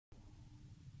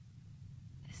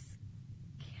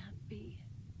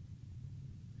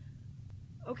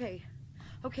Okay.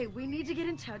 Okay, we need to get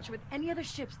in touch with any other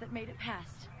ships that made it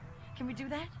past. Can we do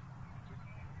that?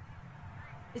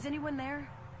 Is anyone there?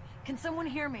 Can someone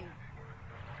hear me?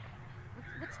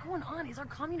 What's going on? Is our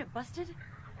comm unit busted?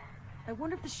 I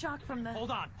wonder if the shock from the...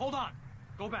 Hold on!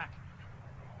 Go back.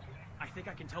 I think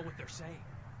I can tell what they're saying.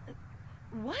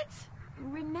 What?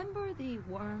 Remember the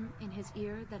worm in his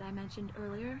ear that I mentioned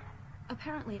earlier?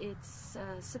 Apparently it's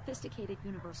a sophisticated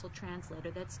universal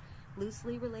translator that's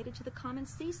loosely related to the common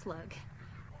sea slug.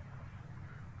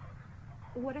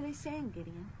 What are they saying,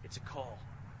 Gideon? It's a call.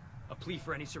 A plea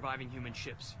for any surviving human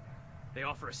ships. They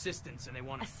offer assistance and they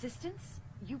want... Assistance?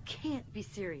 You can't be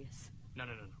serious. No.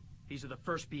 These are the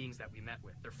first beings that we met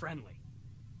with. They're friendly.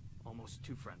 Almost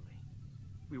too friendly.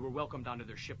 We were welcomed onto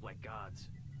their ship like gods.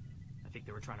 I think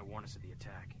they were trying to warn us of the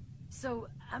attack. So,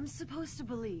 I'm supposed to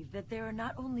believe that there are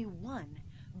not only one,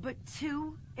 but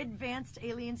two advanced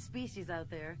alien species out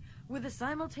there with a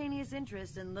simultaneous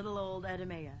interest in little old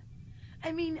Adamea.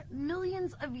 I mean,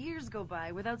 millions of years go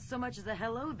by without so much as a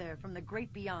hello there from the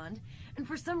great beyond, and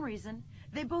for some reason,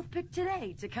 they both picked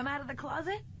today to come out of the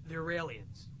closet? They're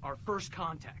aliens. Our first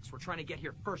contacts. We're trying to get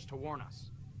here first to warn us.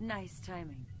 Nice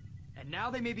timing. And now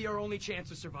they may be our only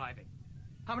chance of surviving.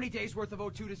 How many days worth of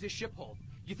O2 does this ship hold?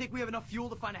 You think we have enough fuel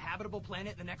to find a habitable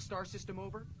planet in the next star system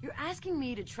over? You're asking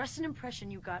me to trust an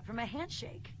impression you got from a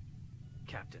handshake.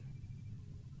 Captain,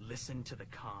 listen to the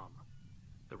comm.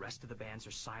 The rest of the bands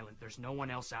are silent. There's no one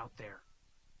else out there.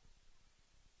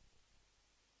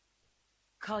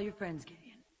 Call your friends,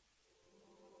 Gideon.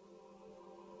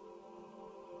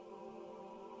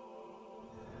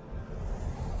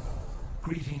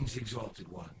 Greetings, Exalted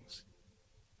Ones.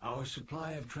 Our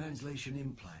supply of translation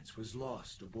implants was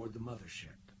lost aboard the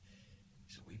mothership,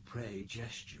 so we pray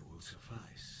gesture will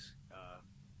suffice.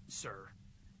 Sir,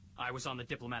 I was on the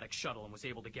diplomatic shuttle and was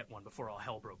able to get one before all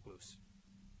hell broke loose.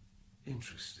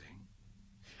 Interesting.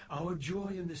 Our joy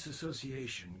in this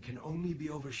association can only be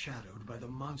overshadowed by the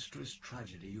monstrous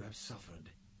tragedy you have suffered.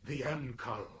 The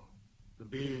Ankal, the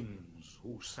beings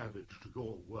who savaged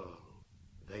your world.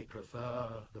 They prefer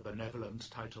the benevolent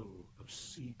title of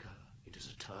Seeker. It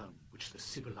is a term which the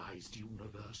civilized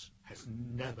universe has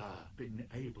never been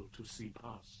able to see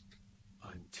past.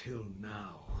 Until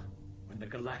now, when the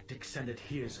Galactic Senate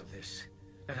hears of this,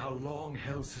 that our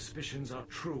long-held suspicions are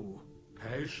true.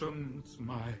 Patience,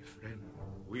 my friend.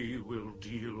 We will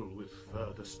deal with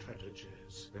further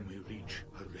strategies when we reach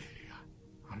Aurelia.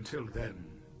 Until then,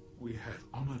 we have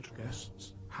honored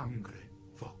guests hungry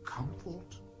for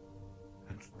comfort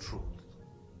and truth.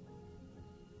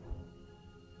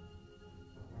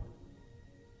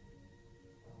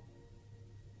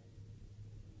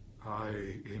 I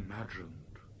imagined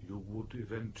you would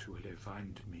eventually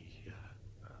find me here.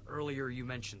 Earlier you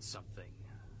mentioned something.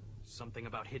 Something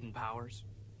about hidden powers?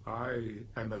 I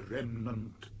am a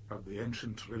remnant of the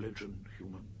ancient religion,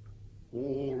 human.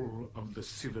 All of the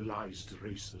civilized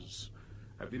races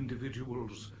have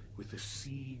individuals with the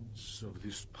seeds of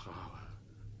this power.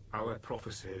 Our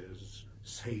prophecies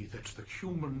say that the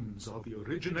humans are the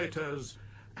originators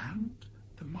and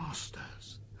the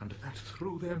masters, and that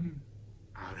through them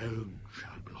our own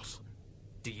shall blossom.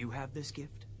 Do you have this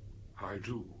gift? I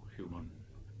do, human.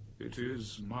 It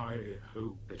is my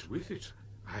hope that with it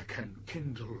I can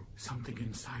kindle something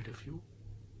inside of you.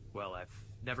 Well, I've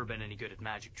never been any good at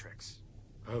magic tricks.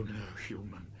 Oh no,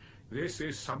 human. This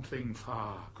is something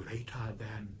far greater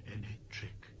than any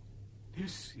trick.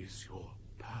 This is your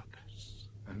purpose,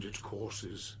 and it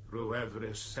courses through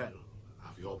every cell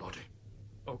of your body.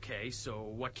 Okay, so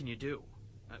what can you do?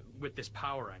 With this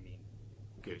power, I mean.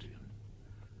 Gideon,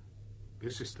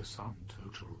 this is the sum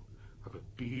total of a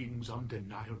being's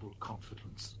undeniable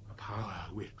confidence, a power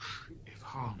which, if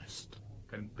harnessed,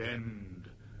 can bend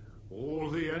all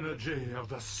the energy of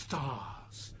the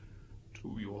stars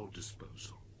to your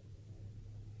disposal.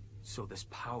 So this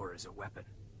power is a weapon?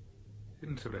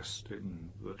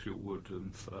 Interesting that you would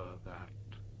infer that.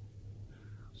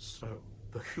 So,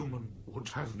 the human would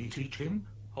have me teach him?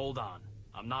 Hold on.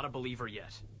 I'm not a believer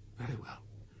yet. Very well.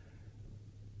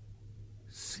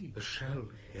 See the shell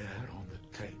here on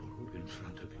the table in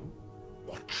front of you.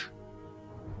 Watch.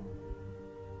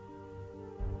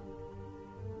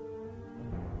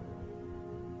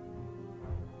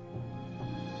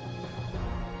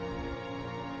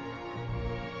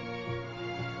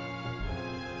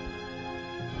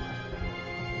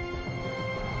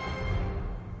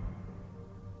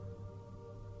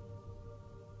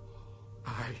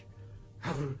 I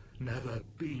have never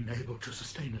been able to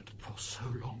sustain it for so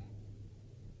long.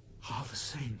 Are the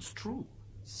sayings true?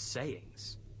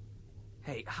 Sayings?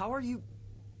 Hey, how are you...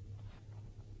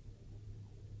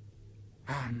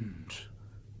 And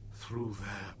through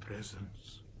their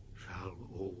presence shall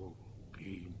all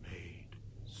be made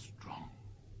strong.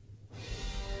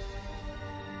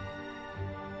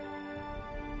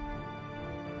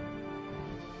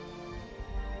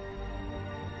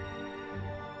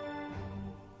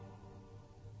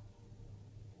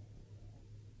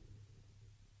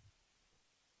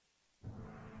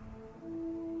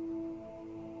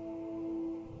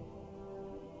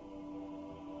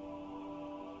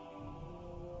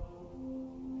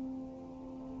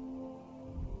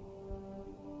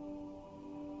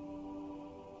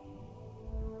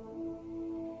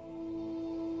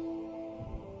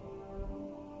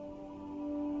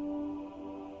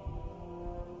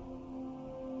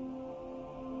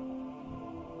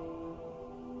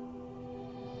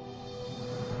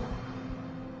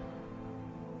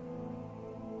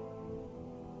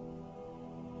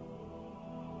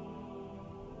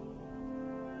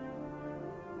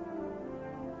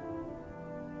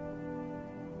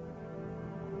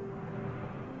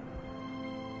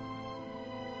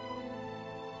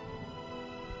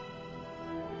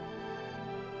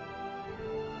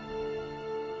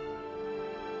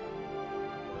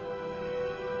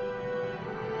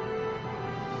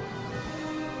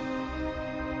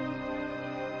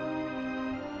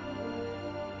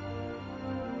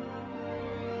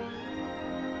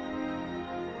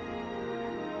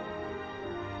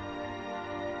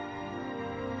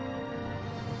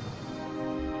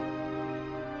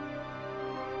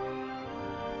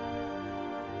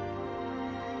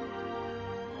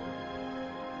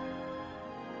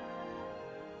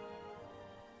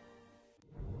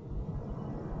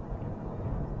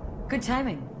 Good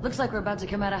timing. Looks like we're about to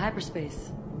come out of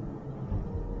hyperspace.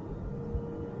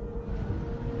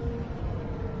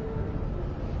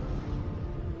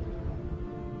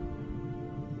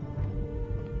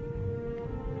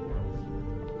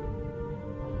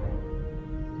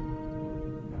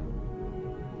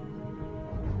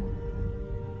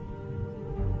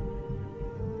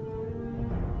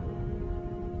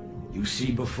 You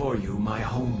see before you my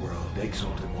homeworld,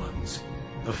 Exalted Ones.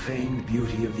 The famed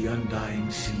beauty of the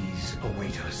undying seas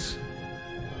await us.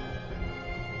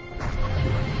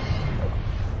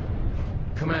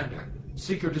 Commander,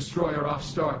 Seeker-Destroyer off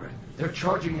starboard. They're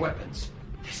charging weapons.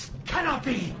 This cannot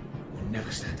be! We'll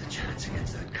never stand a chance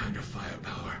against that kind of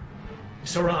firepower.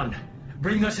 Saran,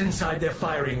 bring us inside their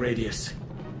firing radius.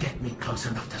 Get me close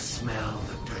enough to smell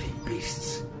the dirty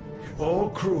beasts.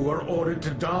 All crew are ordered to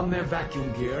don their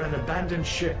vacuum gear and abandon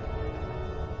ship.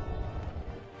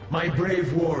 My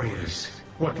brave warriors,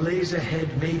 what lays ahead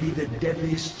may be the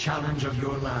deadliest challenge of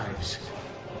your lives.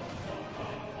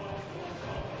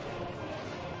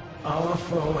 Our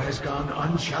foe has gone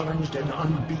unchallenged and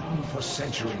unbeaten for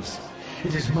centuries.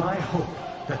 It is my hope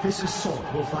that this assault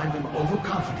will find them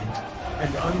overconfident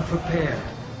and unprepared